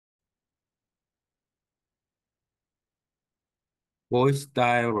Voice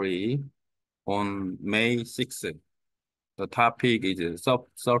Diary on May 6th. The topic is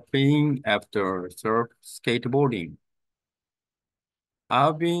surfing after skateboarding.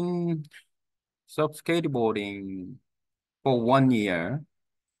 I've been surf skateboarding for 1 year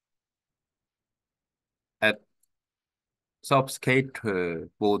at South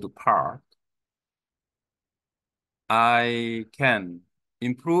Skateboard Park. I can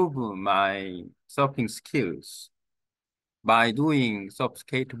improve my surfing skills by doing surf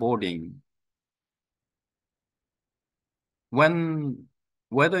skateboarding. When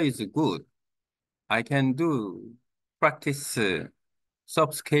weather is good, I can do practice surf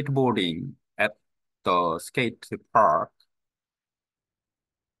skateboarding at the skate park.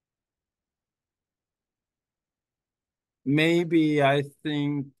 Maybe I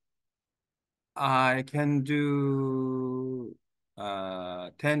think I can do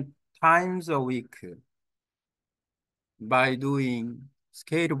 10 times a week. By doing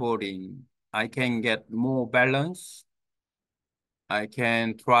skateboarding, I can get more balance. I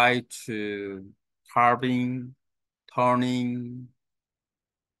can try to carving, turning,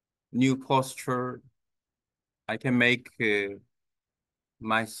 new posture. I can make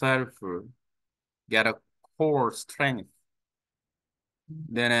myself get a core strength,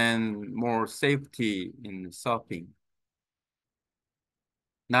 then more safety in surfing.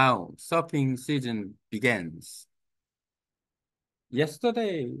 Now, surfing season begins.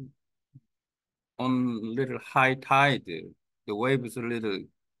 Yesterday, on little high tide, the waves a little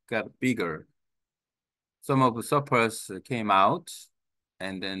got bigger. Some of the surfers came out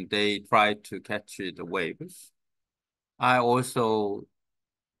and then they tried to catch the waves. I also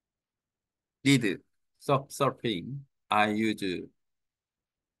did surfing. I used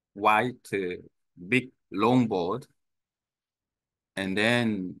white big longboard and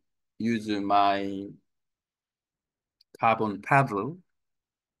then use my carbon paddle.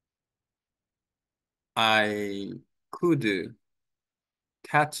 I could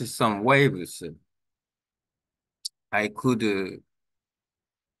catch some waves. I could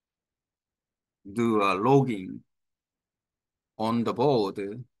do a logging on the board,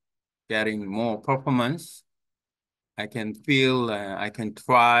 getting more performance. I can feel, I can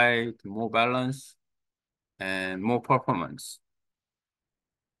try to more balance and more performance.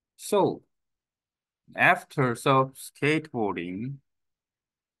 So after skateboarding,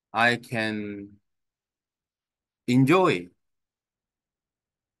 I can enjoy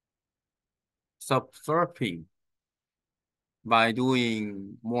surfing by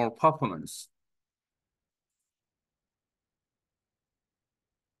doing more performance.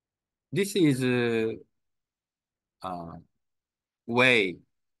 This is a way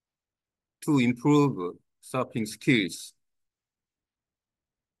to improve surfing skills.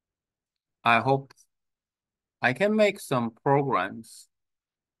 I hope I can make some programs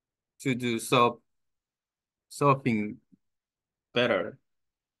to do surfing better.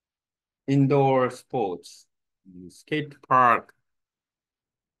 Indoor sports, skate park,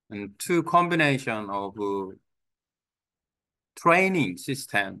 and two combination of training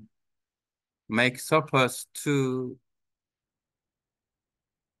system make surfers to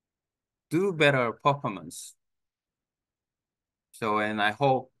do better performance. So, and I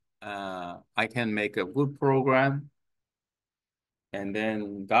hope I can make a good program and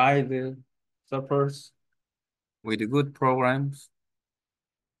then guide the surfers with good programs.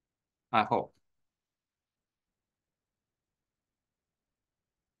 I hope.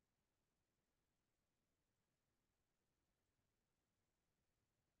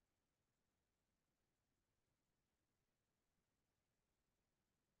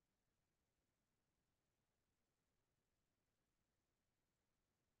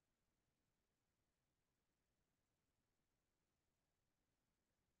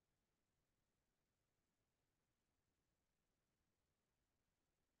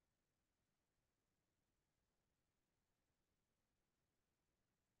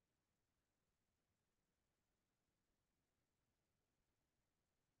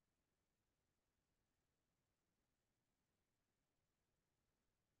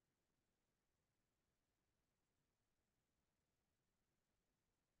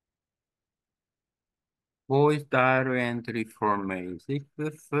 Voice diary entry for May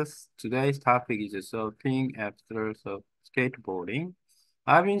 6th. Today's topic is surfing after skateboarding.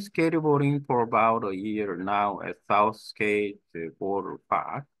 I've been skateboarding for about a year now at South Skateboard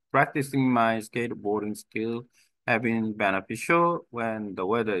Park. Practicing my skateboarding skill have been beneficial when the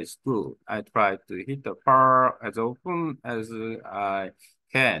weather is good. I try to hit the park as often as I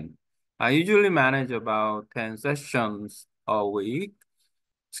can. I usually manage about 10 sessions a week.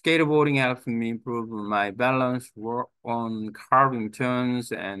 Skateboarding helps me improve my balance, work on carving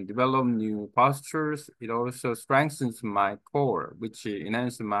turns, and develop new postures. It also strengthens my core, which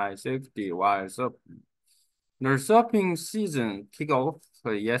enhances my safety while surfing. The surfing season kicked off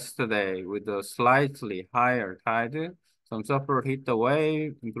yesterday with a slightly higher tide. Some surfers hit the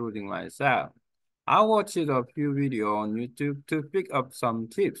wave, including myself. I watched a few videos on YouTube to pick up some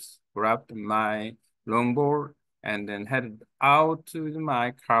tips, grabbed my longboard, and then headed out to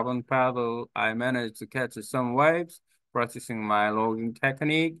my carbon paddle. I managed to catch some waves, practicing my logging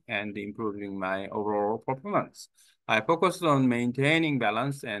technique and improving my overall performance. I focused on maintaining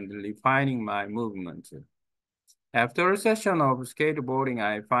balance and refining my movement. After a session of skateboarding,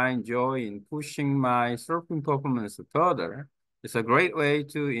 I find joy in pushing my surfing performance further. It's a great way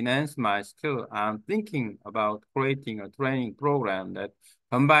to enhance my skill. I'm thinking about creating a training program that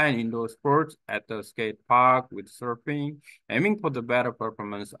combines indoor sports at the skate park with surfing. Aiming for the better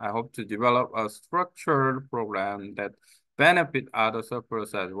performance, I hope to develop a structured program that benefit other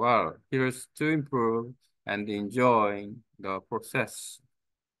surfers as well. Here's to improve and enjoying the process.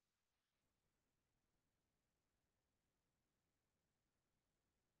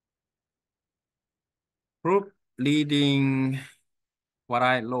 Group leading what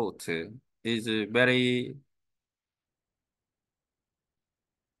I wrote is very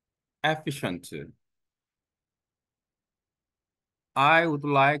efficient. I would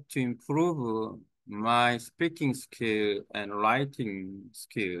like to improve my speaking skill and writing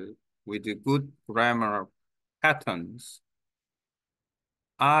skill with good grammar patterns.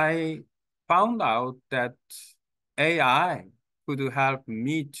 I found out that AI could help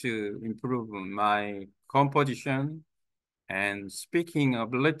me to improve my composition and speaking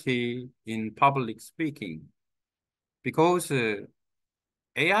ability in public speaking because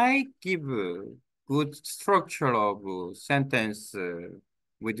AI give good structure of sentence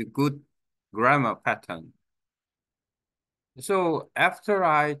with good grammar pattern. So after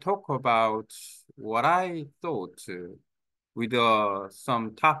I talk about what I thought with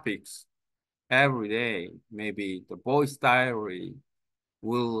some topics every day, maybe the voice diary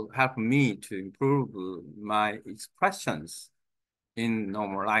will help me to improve my expressions in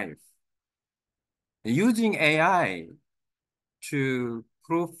normal life. Using AI to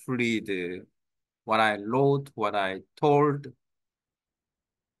proofread what I wrote, what I told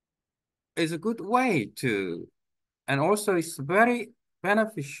is a good way to, and also it's very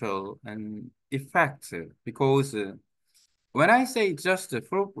beneficial and effective because when I say just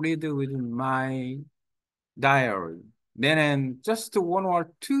proofread with my diary, then in just 1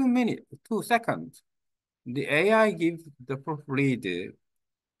 or 2 minutes, 2 seconds, the AI gives the proofread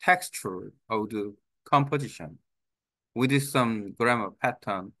texture of the composition with some grammar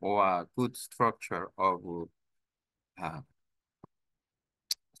pattern or a good structure of uh,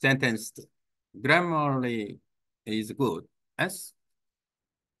 sentence. Grammarly is good. As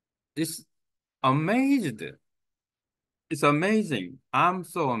it's amazed. It's amazing. I'm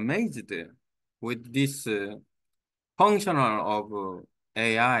so amazed with this functional of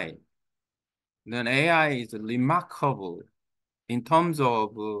AI. Then AI is remarkable in terms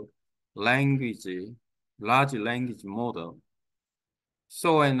of language, large language model.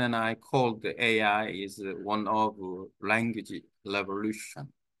 So, and then I call the AI is one of language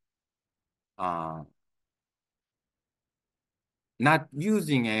revolution. Uh, not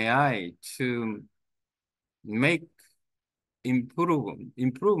using AI to make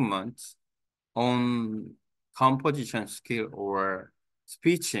improvements on composition skill or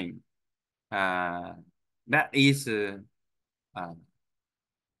speaking. Uh, that is uh,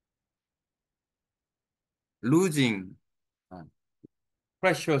 losing uh,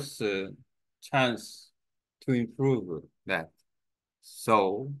 precious chance to improve that.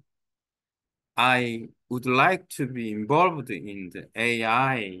 So I would like to be involved in the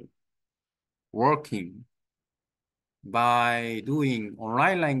AI working by doing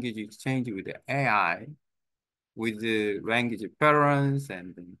online language exchange with the AI, with the language parents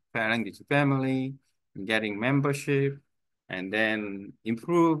and the language family, getting membership, and then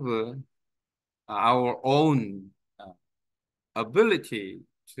improve our own ability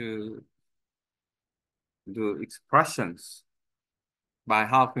to do expressions by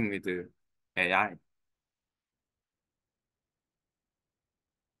helping with the AI.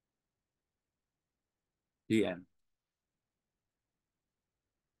 The end.